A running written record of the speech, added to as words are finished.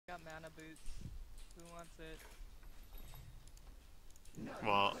got mana boots. Who wants it?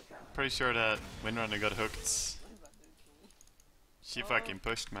 Well, pretty sure that Windrunner got hooked. She fucking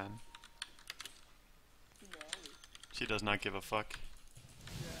pushed, man. She does not give a fuck.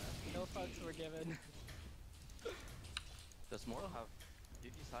 Yeah, no fucks were given. Does more have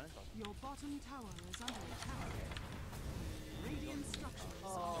UV silence on? Your bottom tower is under attack. Radiant structures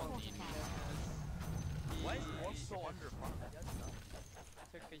are fortified. Why is more so under farm?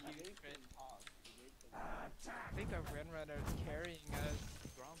 Took a huge crit. I think our Windrunner is carrying us.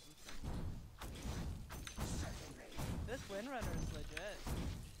 This Windrunner is legit.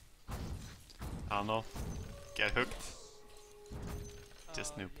 I don't know. Get hooked.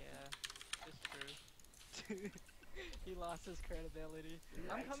 Just noob. Yeah, it's true. He lost his credibility.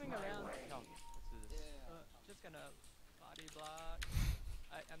 I'm coming around. No, Just gonna body block.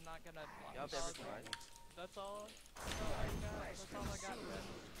 I'm not gonna block. you have everything, right? That's all. That's all I got. That's all I got.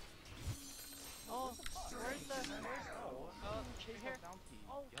 Oh, where's the? Oh, she's here.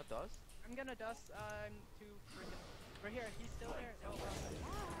 Oh, You have dust? I'm gonna dust. I'm too freaking. Right here. He's still there. Oh, wow.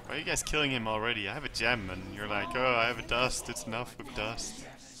 Why are you guys killing him already? I have a gem and you're like, oh, I have a dust, it's enough with dust.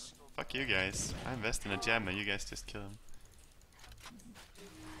 Fuck you guys. I invest in a gem and you guys just kill him.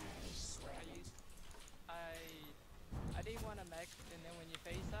 I didn't want to mech, and then when you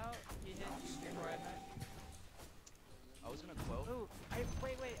face out, he hit you before I mech. I was gonna quell. Ooh,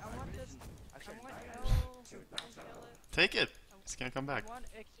 wait, I want this. Actually, I want, don't kill it. Take it! It's gonna come back. I want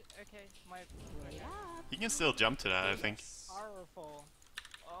okay, my You can still jump to that, I think. powerful.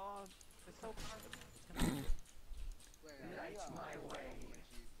 Oh, it's so powerful.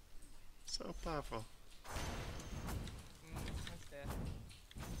 So powerful. That's dead.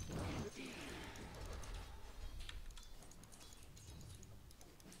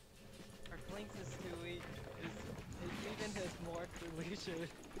 Our Blinks is too weak. Is even his more deletion.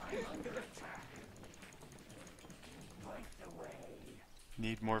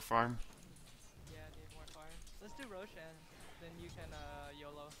 Need more farm? Yeah, need more fire. Let's do Roshan, then you can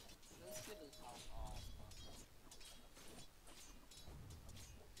YOLO.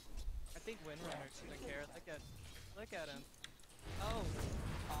 I think Windrunner's gonna care. Look at him. Oh,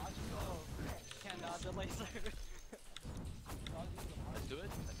 oh, can't dodge the laser. let's do it.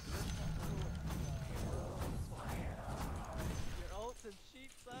 Your ult and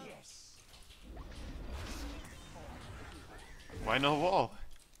sheep's up. Why no wall?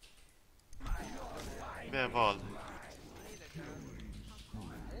 Where wall? Come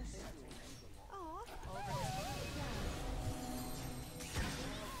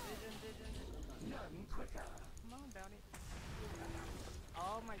on, Bounty.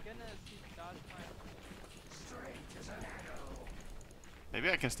 Oh my goodness, he dodged my... Maybe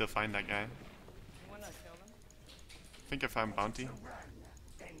I can still find that guy. You wanna kill him? I think I found Bounty. Hopefully.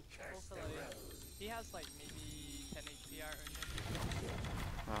 He has like maybe 10 HP iron.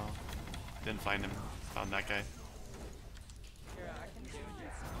 Oh. Didn't find him. Found that guy. Here, I can do it.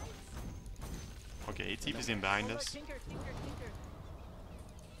 Okay, ATP is in behind Oh, look, us. Tinker.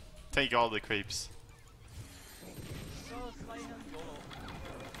 Take all the creeps. Go, slay him.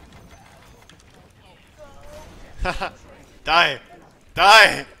 Haha. Die!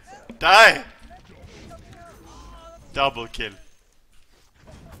 Die! Die! Double kill.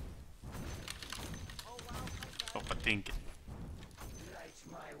 Oh, I think.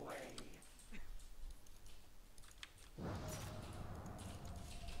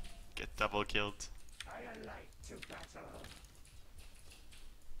 Get double killed.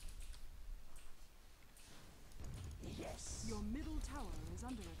 Your middle tower is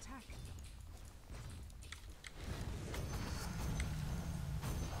under attack.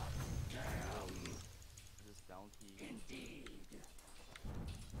 This bounty.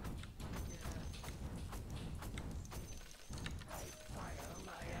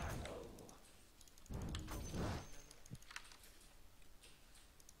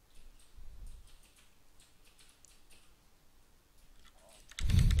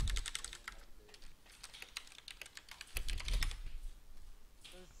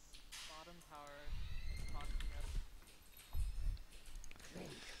 This bottom tower is haunting us.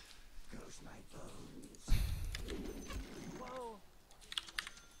 Whoa!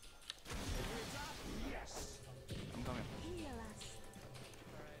 I'm coming. Alright.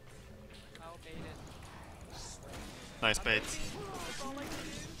 I'll bait it. Nice bait. That's all I can do.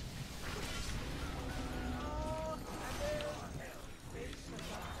 Oh, I'm there.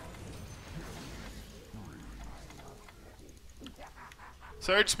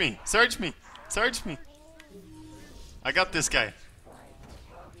 Search me! Search me! Search me! I got this guy.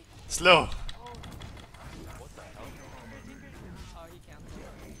 Slow. Oh, he can't.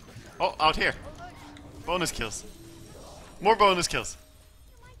 Oh, out here. Bonus kills. More bonus kills.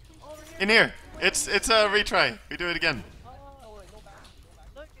 In here. It's a retry. We do it again. Oh, wait, go back.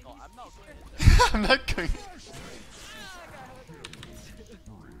 Look, No, he's I'm not going in here. there. I'm not going.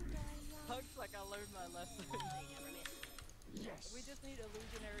 Looks like I learned my lesson. We just need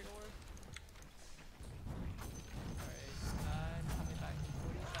illusionary horse. Alright, I'm coming back.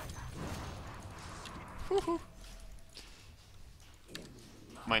 40 seconds. Woohoo.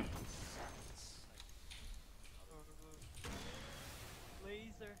 Mine.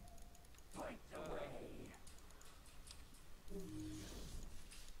 Laser.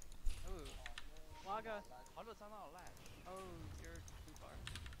 Ooh. Waga. How does that not lag? Oh, you're too far.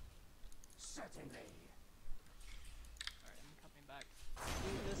 Certainly. Alright, I'm coming back.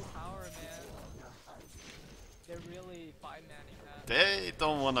 Dude, this tower, man. They're really five-manning that. They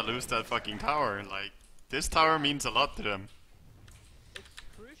don't want to lose that fucking tower. Like, this tower means a lot to them. It's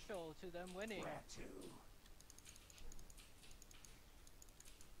crucial to them winning. Where to?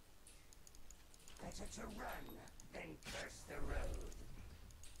 Better to run than curse the road.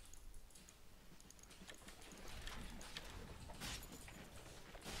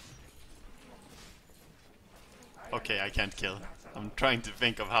 Okay, I can't kill. I'm trying to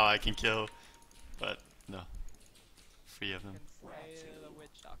think of how I can kill, but no. 3 of them. Can slay the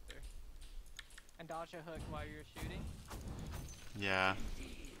witch doctor. And dodge a hook while you're shooting. Yeah.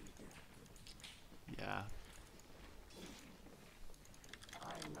 Yeah.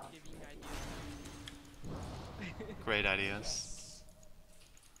 Giving ideas. Great ideas.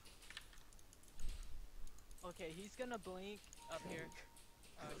 Okay, he's gonna blink up here.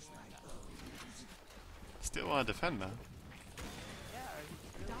 Oh, he went down. Still want to defend, man. Yeah,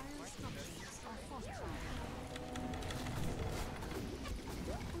 he's really Dire smart. structures are fortified.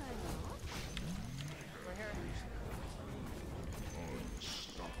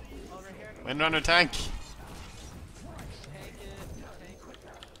 Over here. Over here. Windrunner tank! Tank it. Tank.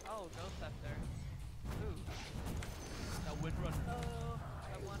 Oh, ghost up there. Ooh. That windrunner. Oh,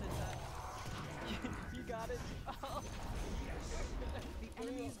 I wanted that. You got it. Oh. The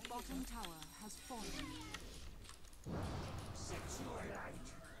enemy's bottom tower has fallen. Secure light.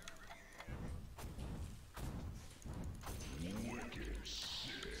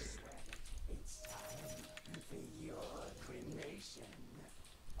 It's time for your cremation.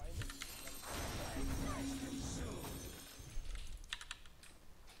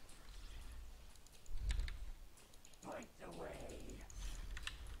 Point the way.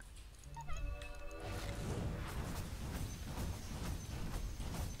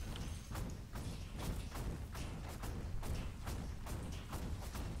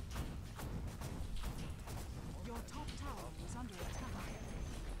 Your top tower is under attack.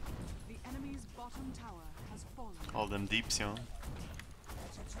 The enemy's bottom tower has fallen. All them deeps, you know.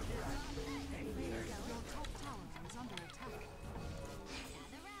 Your top tower is under attack.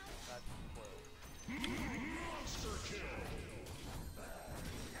 That's foil.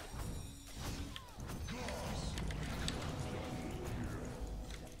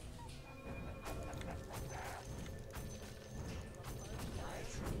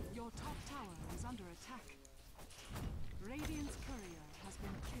 Your top tower is under attack. Radiant's courier has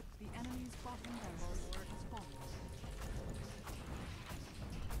been killed. The enemy's bottom barracks has fallen.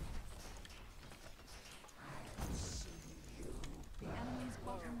 The enemy's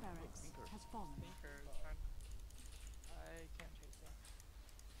bottom barracks has fallen. Thinker is trying. I can't chase him.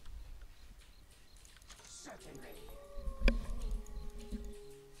 Certainly.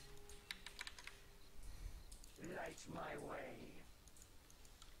 Light my way.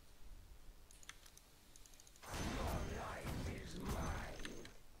 Your life is mine.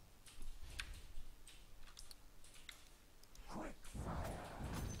 Quick fire.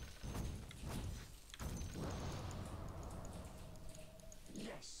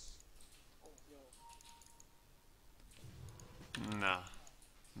 Yes. Nah.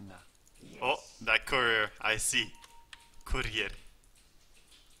 Nah. Oh, that courier. I see. Courier.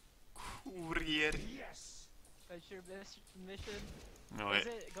 Courier. Yes. That's your mission. No, Is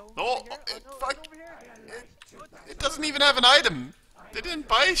wait. it go Oh, over here? oh, Oh, no, fuck. it's over here. It doesn't even have an item. They didn't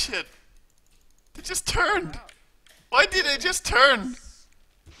buy shit. They just turned. Why did they just turn?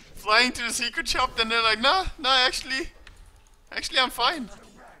 Flying to the secret shop, then they're like, nah, actually I'm fine.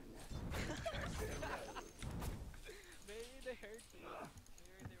 Maybe they heard you.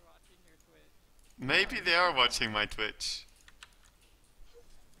 Maybe they're watching your Twitch. Maybe they are watching my Twitch.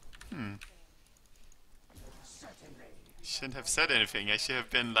 Shouldn't have said anything. I should have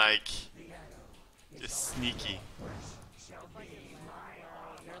been like, just sneaky. It's like in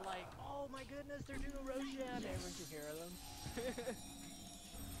Land, they're like, oh my goodness, they're doing Roshan. Everyone can hear them.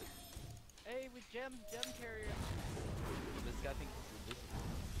 with gem carrier. This guy thinks he's invisible.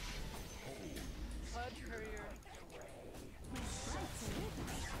 Pud courier. Instant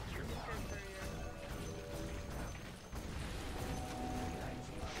courier.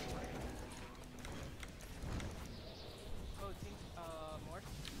 Oh, think, more?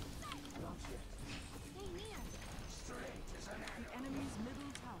 The enemy's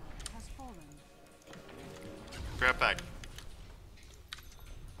middle tower has fallen. Grab back.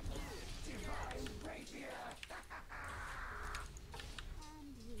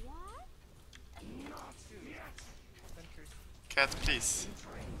 Sentry. Cats, please.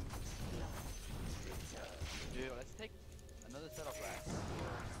 Dude, let's take another set of racks.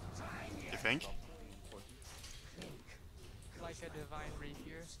 You think? Like a divine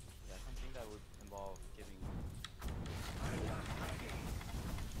rapier. Yeah, something that would involve giving.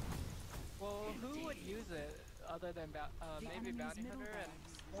 Well, who would use it other than maybe bounty hunter and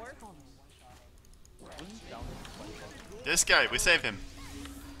more? Wouldn't down This guy, we save him.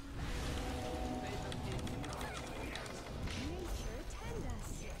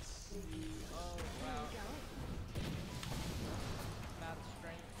 Oh wow. Math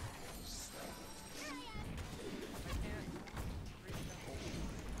strength. I can't reach them.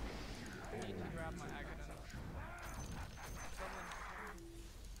 I need to grab my Agadon.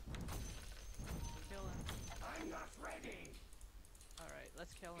 Kill him. I'm not ready. Alright,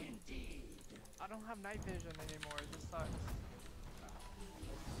 let's kill him. I don't have night vision anymore, this sucks.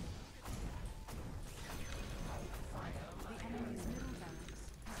 The enemy's middle barracks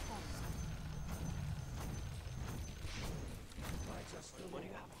has fallen. What do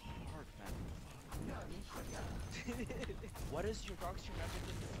you have heart, man? What is your Darkstream magic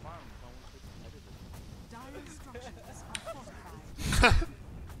in this farm? When we play competitive? Dire structures are fortified.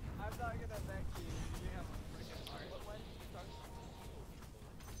 I'm not gonna back you, you have a freaking heart.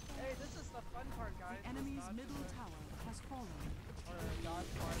 Hey, this is the fun part, guys. The enemy's middle tower has fallen. Or dodge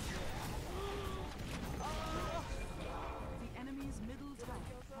part. The enemy's middle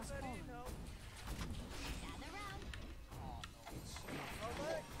tower has fallen. Oh,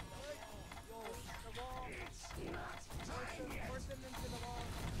 look! Yo, the wall! Force him into the wall.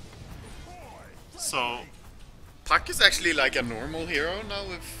 So, Puck is actually like a normal hero now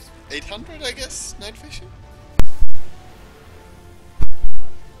with 800, I guess, night vision.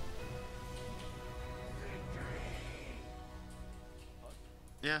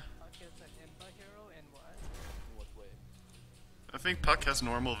 Yeah, Puck is an impa hero in what? In what way? I think Puck has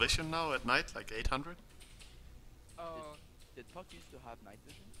normal vision now at night, like 800. Oh, Did Puck used to have night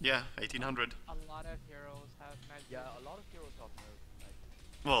vision? Yeah, 1800. a lot of heroes have night vision. Yeah, a lot of heroes have night.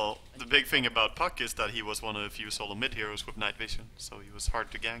 Well, the big thing about Puck is that he was one of the few solo mid heroes with night vision, so he was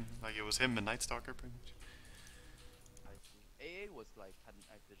hard to gang. Like it was him and Night Stalker pretty much. I see. AA was like had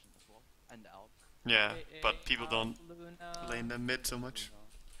night vision as well, and Alp. Yeah, AA, but people don't Luna. lane them mid so much.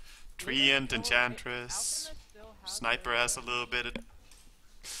 You Treant, Alchemist Enchantress, still has Sniper the- has a little bit.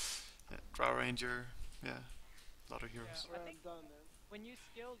 Yeah, Draw Ranger, yeah, a lot of heroes. Yeah, I think when you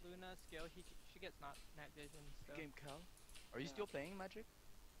skill Luna skill, she gets not night vision. So Game Cal. Are you still playing Magic?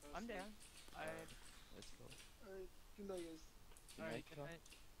 I'm down. Let's go. Alright, good Cal. night.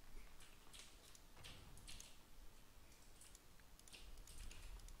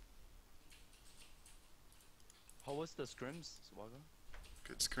 How was the scrims, Swaga?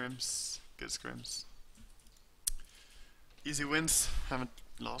 Good scrims, good scrims. Easy wins. Haven't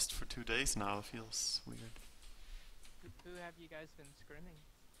lost for 2 days now. Feels weird. Who have you guys been scrimming?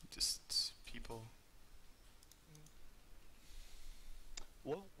 Just people.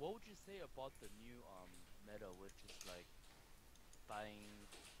 What would you say about the new meta, which is like buying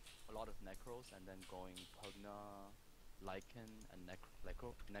a lot of Necros and then going Pugna, Lycan, and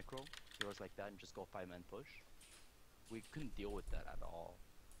Necro heroes like that, and just go 5-man push? We couldn't deal with that at all.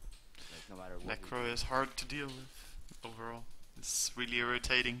 Like no matter what. Necro is hard to deal with overall. It's really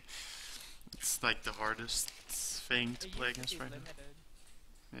irritating. It's like the hardest thing to It play used against be right now. limited.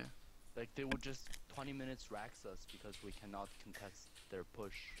 Yeah. Like they would just 20 minutes racks us because we cannot contest their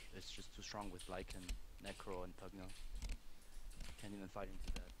push. It's just too strong with Lycan, Necro, and Pugna. Can't even fight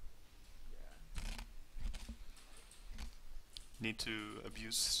into that. Need to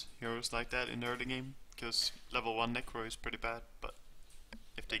abuse heroes like that in the early game, because level 1 Necro is pretty bad, but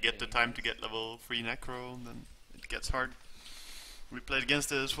if they get the time to get level 3 Necro, then it gets hard. We played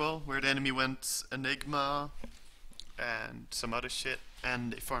against it as well, where the enemy went Enigma and some other shit,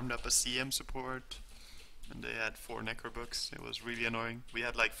 and they farmed up a CM support, and they had 4 Necro books. It was really annoying. We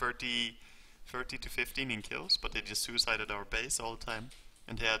had like 30 to 15 in kills, but they just suicided our base all the time.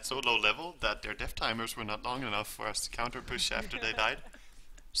 And they had so low level that their death timers were not long enough for us to counter push after they died.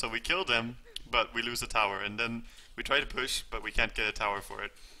 So we killed them, but we lose a tower, and then we try to push, but we can't get a tower for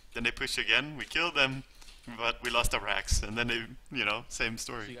it. Then they push again, we kill them, but we lost our racks, and then they, you know, same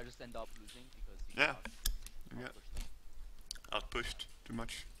So story. you guys just end up losing because you Yeah. cannot Yeah. push them. Outpushed too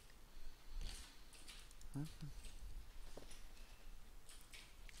much.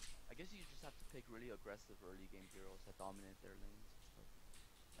 I guess you just have to pick really aggressive early game heroes that dominate their lanes and stuff.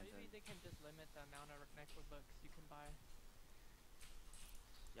 And Maybe then, they can just limit the amount of necro books you can buy.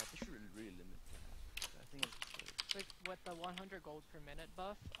 yeah, they should really limit that. I think it's just Like with the 100 gold per minute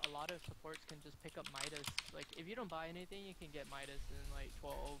buff, a lot of supports can just pick up Midas. Like if you don't buy anything, you can get Midas in like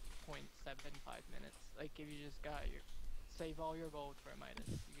 12.75 minutes. Like if you just got your save all your gold for a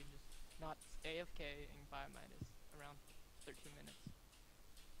Midas, you can just not AFK and buy a Midas around 13 minutes.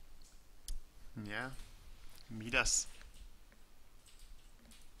 Yeah. Meet us.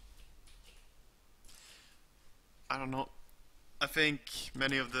 I don't know. I think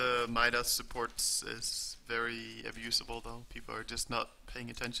many of the Midas supports is very abusable though. People are just not paying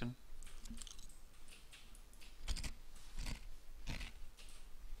attention.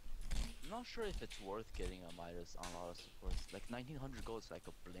 I'm not sure if it's worth getting a Midas on a lot of supports. Like 1900 gold is like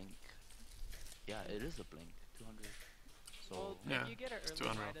a blink. Yeah, it is a blink. 200. So Well, yeah, if you get an early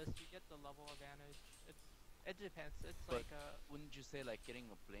 200. Midas, you get the level advantage. It depends. It's But like wouldn't you say like getting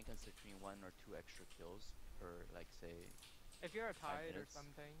a blink and securing 1 or 2 extra kills per, like, say, if you're a 5 tide or minutes?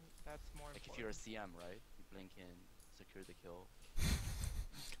 something, that's more Like if important. you're a CM, right? You blink in, secure the kill.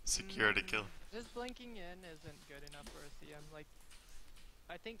 Secure the kill. Just blinking in isn't good enough for a CM. Like,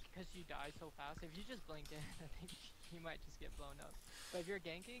 I think because you die so fast, if you just blink in, I think you might just get blown up. But if you're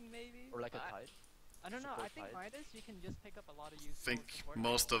ganking, maybe. Or like a but tide. I don't know. I support think tide. Midas, you can just pick up a lot of I useful think support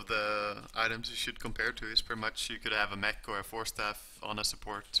most items. of the items you should compare to is pretty much you could have a mech or a force staff on a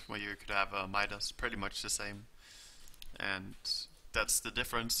support where you could have a Midas, pretty much the same. And that's the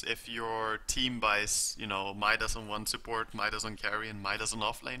difference. If your team buys, you know, Midas on one support, Midas on carry, and Midas on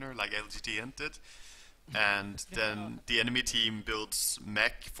offlaner, like LGTN did, and then the enemy team builds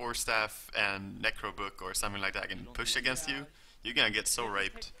mech, force staff, and necrobook or something like that and don't push do against Yeah. you, you're gonna get so They just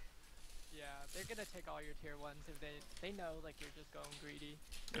raped. take- Yeah, they're gonna take all your tier ones if they know like you're just going greedy.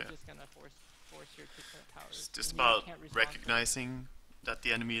 They're Yeah. just gonna force your towers. It's just and you about can't respond to it. recognizing that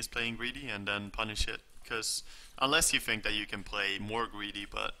the enemy is playing greedy and then punish it. Because unless you think that you can play more greedy,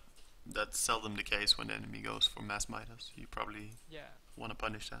 but that's seldom the case when the enemy goes for mass Midas, you probably Yeah. want to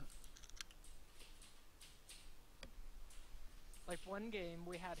punish that. Like one game,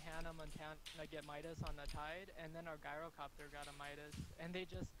 we had Hannah Montana get Midas on the tide, and then our Gyrocopter got a Midas, and they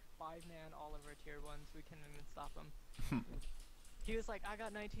just 5-man all of our tier ones. We couldn't even stop him. He was like, I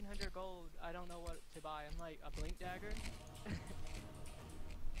got 1900 gold. I don't know what to buy. I'm like, a blink dagger?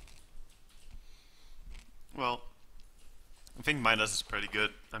 Well, I think Midas is pretty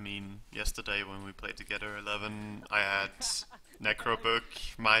good. I mean, yesterday when we played together 11, I had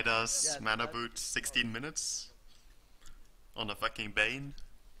Necrobook, Midas, Yeah, Mana that's- Boot, 16 minutes on a fucking Bane.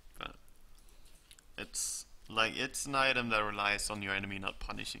 But it's like, it's an item that relies on your enemy not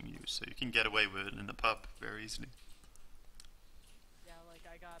punishing you, so you can get away with it in the pub very easily. Yeah, like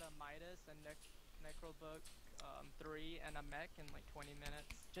I got a Midas and Necrobook 3 and a mech in like 20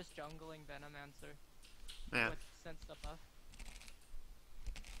 minutes. Just jungling Venomancer Yeah. with sense the buff.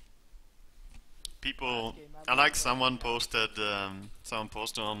 People, Last game, I like learned someone that. someone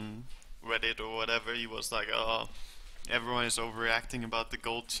posted on Reddit or whatever, he was like, oh, everyone is overreacting about the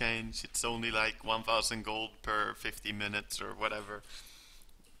gold change, it's only like 1000 gold per 50 minutes or whatever.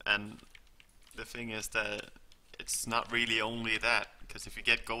 And the thing is that it's not really only that, because if you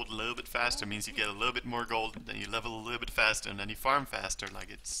get gold a little bit faster, it means you get a little bit more gold, and then you level a little bit faster, and then you farm faster, like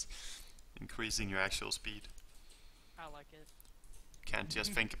it's increasing your actual speed. I like it. Can't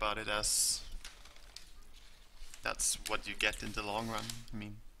just think about it as that's what you get in the long run. I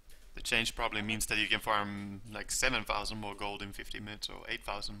mean, the change probably means that you can farm like 7,000 more gold in 50 minutes, or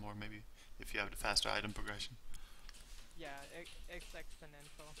 8,000 more maybe, if you have the faster item progression. Yeah, it's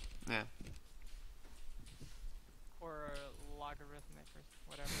exponential. Yeah. Or logarithmic or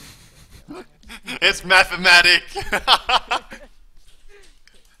whatever. It's mathematic!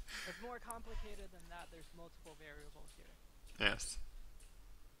 It's more complicated than that. There's multiple variables here. Yes.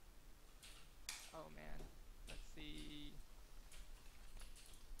 Oh man. Let's see.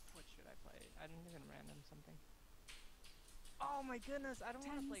 What should I play? I didn't even random something. Oh my goodness, I don't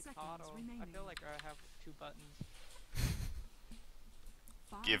want 10 to play seconds Coddle. I remaining. feel like I have 2 buttons.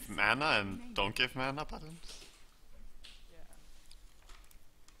 5 Give seconds mana and remaining. don't give mana buttons.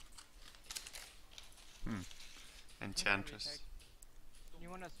 Yeah. Enchantress. retake. You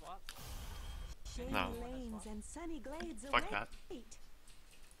want to swap? Shady No. lanes and sunny glades Fuck await. that.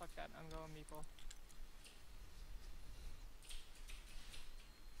 Fuck chat. I'm going Meeple.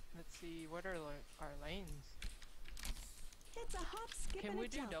 Let's see, what are our lanes? It's a hop, skip, Can and we a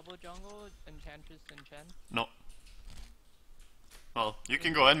do jump. double jungle, Enchantress, and Chen? No. Well, you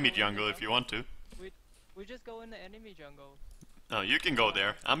can We go just enemy go into jungle if you want to. We just go in the enemy jungle. No, you can go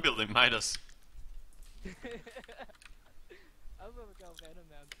there. I'm building Midas. I'm gonna go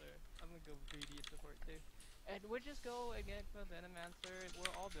Venomancer. I'm gonna go greedy support too. And we'll just go again with Venomancer.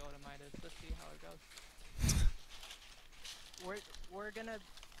 We'll all build a Midas. Let's see how it goes. We're gonna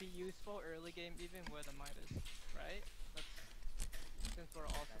be useful early game even with a Midas, right? Since we're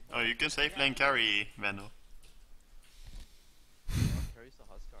all support. Oh, you can safe lane carry Veno. Carries a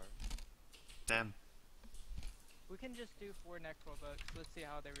Huskar. Damn. We can just do 4 Necro books. Let's see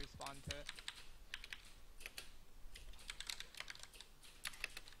how they respond to it.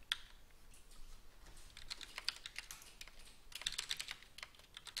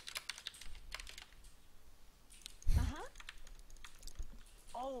 Uh-huh.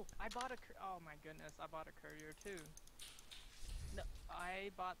 Oh, I bought oh my goodness, I bought a courier too. No,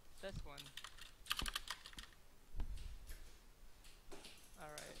 I bought this one.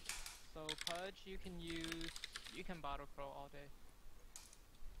 Alright, so Pudge, you can bottle crow all day.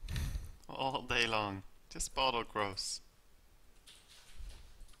 All day long. Just bottle gross.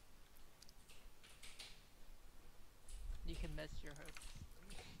 You can miss your hooks.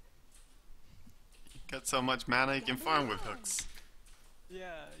 Got so much mana you can farm with hooks.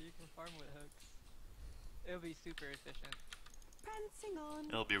 Yeah, you can farm with hooks. It'll be super efficient. Prancing on.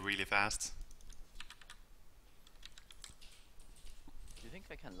 It'll be really fast. Do you think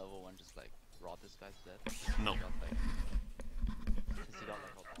I can level 1 just like rot this guy to death? No. Since he got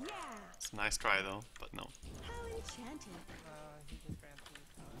like all power. Yeah. It's a nice try though, but no. How enchanting. He just ran through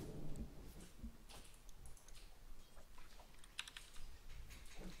the tower.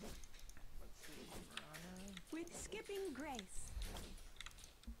 Let's see, Mirana. With skipping grace.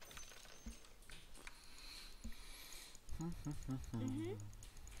 Mm-hmm.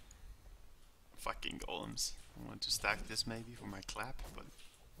 Fucking golems. I want to stack this maybe for my clap, but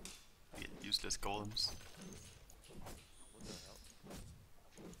I get useless golems. What the hell?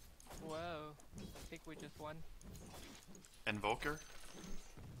 Whoa, I think we just won. Invoker?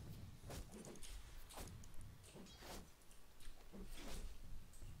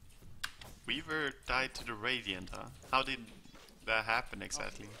 Weaver died to the Radiant, huh? How did that happen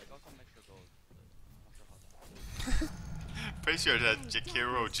exactly? I got some extra gold, but not sure how that. Pretty sure that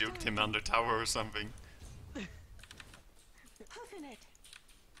Jakiro juked him under tower or something. Puffin it.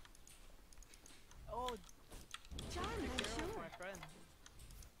 Oh, John, I'm Jakiro's sure. my friend.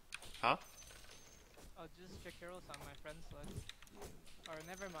 Huh? Oh, just Jakiro's on my friend's list. Or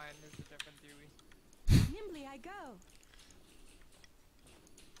never mind, it's a different Dewey. Nimbly I go.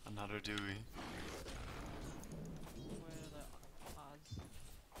 Another Dewey. What are the odds?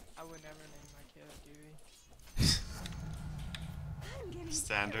 I would never name my kid Dewey. I'm getting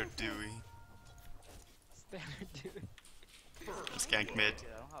Standard terrified. Dewey. Standard Dewey. Skank mid.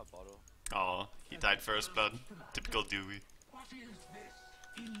 Yeah, I don't have a bottle. Oh, he died first blood. Typical Dewey. What is this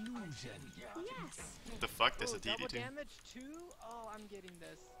illusion? Yes. The fuck, there's a Double DD2. damage too? Oh, I'm getting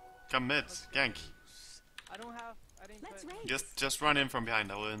this. Come mid, gank. I didn't Let's put. race. Just run in from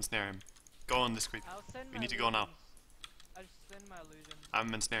behind, I will ensnare him. Go on this creep. I'll send We my need to go now. illusions. I'll send my illusions.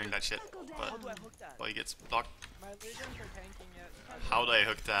 I'm ensnaring that shit, Buckle down. but How do I hook that? well, he gets blocked. My illusions are tanking it. How do I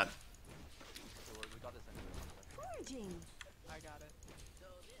hook that? Okay, we got this anyway. Foraging. I got it.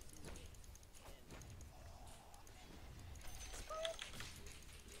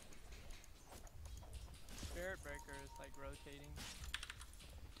 Spirit Breaker is like rotating.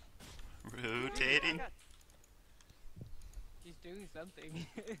 Rotating. He's doing something.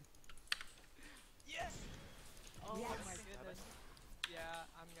 Yes! Oh Yes. my goodness. Yeah,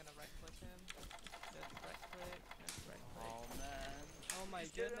 I'm gonna right click him. Just right click. Just right click. Oh man. Oh my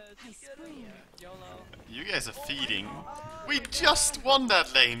goodness. I spring. YOLO. You guys are feeding. We just won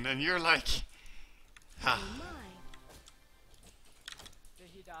that lane, and you're like, ha. My. Did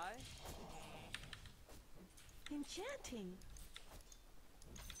he die? Enchanting.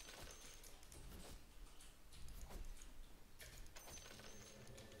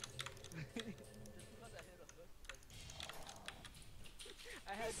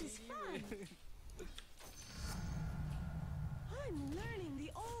 I had This is DD fun. I'm learning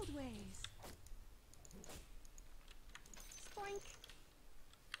the old ways. Spoink.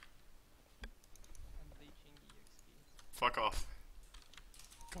 I'm leeching EXP. Fuck off.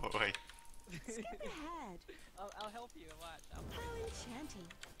 Go away. Skip ahead. I'll help you. Watch. I'll How enchanting.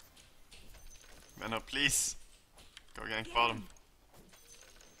 Veno, please. Go gank bottom.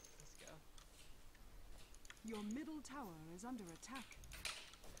 Your middle tower is under attack.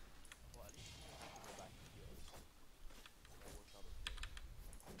 Well, at least you have to go back and heal. Or watch out of it.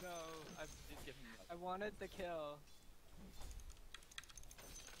 No, Did give him like I wanted the kill.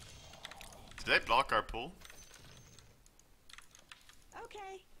 Did they block our pool?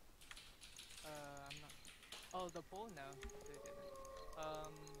 Okay. I'm not. Oh, the pool? No, they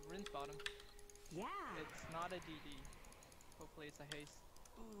didn't. Rinse bottom. Yeah. It's not a DD. Hopefully it's a haste.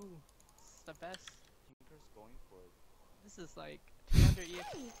 Ooh, it's the best. Tinker's going for it. This is like 200 EX.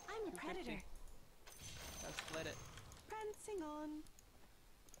 Hey, I'm a 250. predator. Let's split it. Prancing on.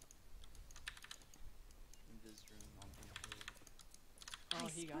 In this room, on Tinker. Oh, I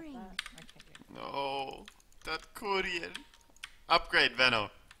he got spring. that. I can't get it. No, that courier. Upgrade Venno.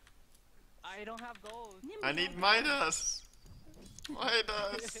 I don't have gold. I need Midas.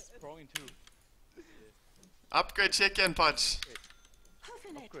 Midas. Throwing two. Upgrade chicken punch.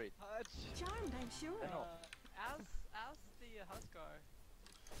 Huffing it. Upgrade. Touch. Charmed, I'm sure. I know. Ask the Huskar.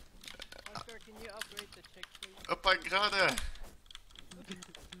 Huskar, can you upgrade the chick, please? Uppa gerade.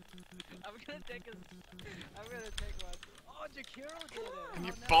 I'm gonna take one. Oh, Jakiro did it. And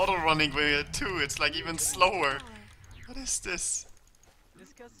you Oh, no. bottle running with it too. It's like even slower. Tower. What is this?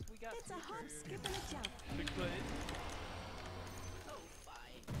 It's cause we got It's a hop, Tinker. skip, and a jump. Big play. Oh,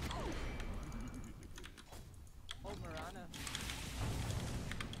 bye. Oh, Marana.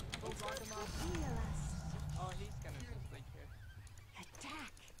 Oh, Wagamama. Heal us. Oh, he's gonna just leak here.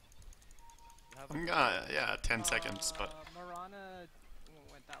 Attack. You have I'm gonna, yeah, 10 seconds, but Marana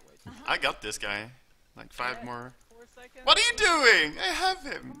went that way too. I got this guy. Like 5 more. 4 seconds. What are you doing? I have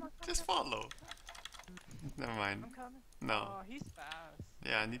him. Just follow. Never mind. I'm coming. No. Oh, he's fast.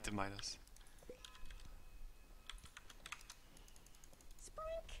 Yeah, I need the Midas.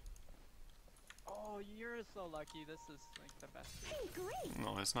 Sprink. Oh, you're so lucky. This is like the best. Hey, great.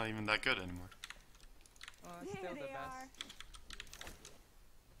 No, it's not even that good anymore. Oh, it's There still they the are. best.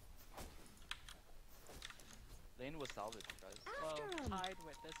 Lane was salvaged, guys. After Well, 'em. tied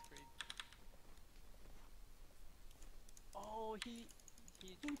with this breed. Oh, he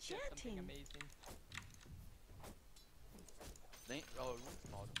did something Enchanting. amazing. Lane. Oh, Rune's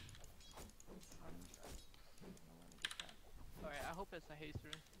bottom. Alright, I hope it's a haste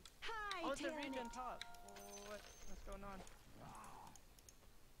rune. Hi, Oh, it's a tailing regen it. top. Oh, what's going on?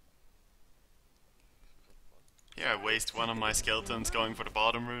 Here I waste one of my skeletons going for the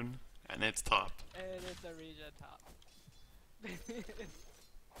bottom rune, and it's top. And it's a regen top.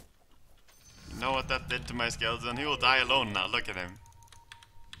 You know what that did to my skeleton? He will die alone now, look at him.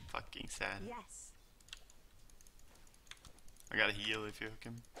 Fucking sad. Yes. I gotta heal if you hook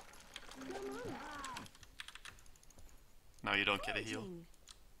him. Come on. No, you don't get a heal. Foraging.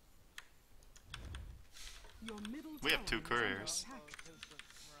 Your middle We have tower 2 is couriers. under Oh, attack. because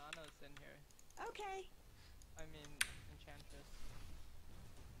Murano's in here. Okay. I mean, Enchantress.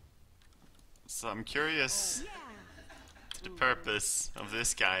 So I'm curious Yeah. to the purpose of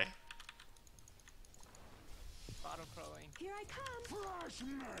this guy. Bottom crowing. Here I come.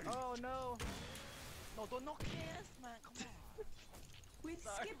 Oh no! No kiss, man! Come on! With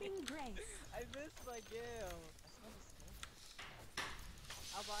Sorry. skipping grace. I missed my game!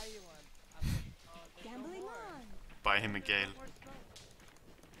 I'll buy you one. There's no Gambling more. on. Buy him a There's gale. no more smoke.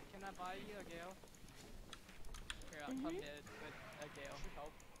 Can I buy you a gale? Here, I'll come Mhm. in with a gale.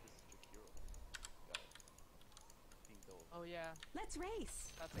 Help this Jakiro guy. Being dull. Oh yeah, Let's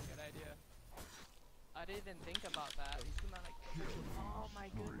race. that's a good idea. I didn't even think about that. He's gonna like. Oh my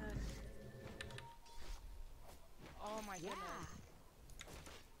goodness. Oh my Yeah. goodness.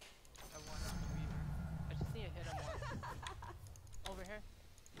 I won on the Weaver. I just need to hit him once. Over here.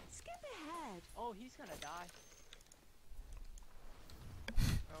 Skip ahead. Oh, he's gonna die.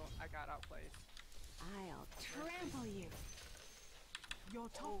 Oh, I got outplayed. I'll trample you. Your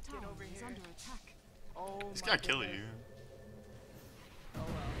top Oh, get tower over is here. under attack. Oh He's my gonna kill goodness. you. Oh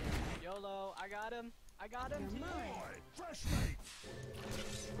well. YOLO, I got him. I got him You're too. mine.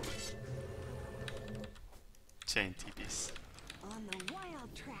 Chain TPs. On the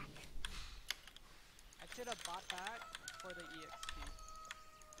wild track. I should have bought that for the EXP.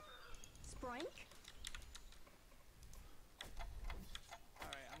 Sprink.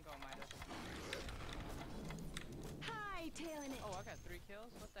 Alright, I'm going Midas. Hi, tailing it. Oh, I got 3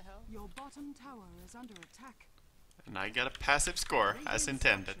 kills? What the hell? Your bottom tower is under attack. And I get a passive score, as Radiant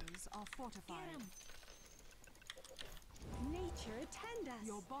intended. structures are Get fortified. him. Nature attend us.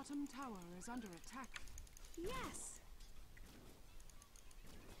 Your bottom tower is under attack. Yes.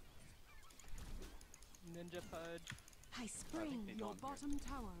 Ninja Pudge. I spring. they Your don't. bottom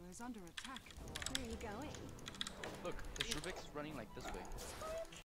tower is under attack. Where are you going? Look, the Rubik's running like this way.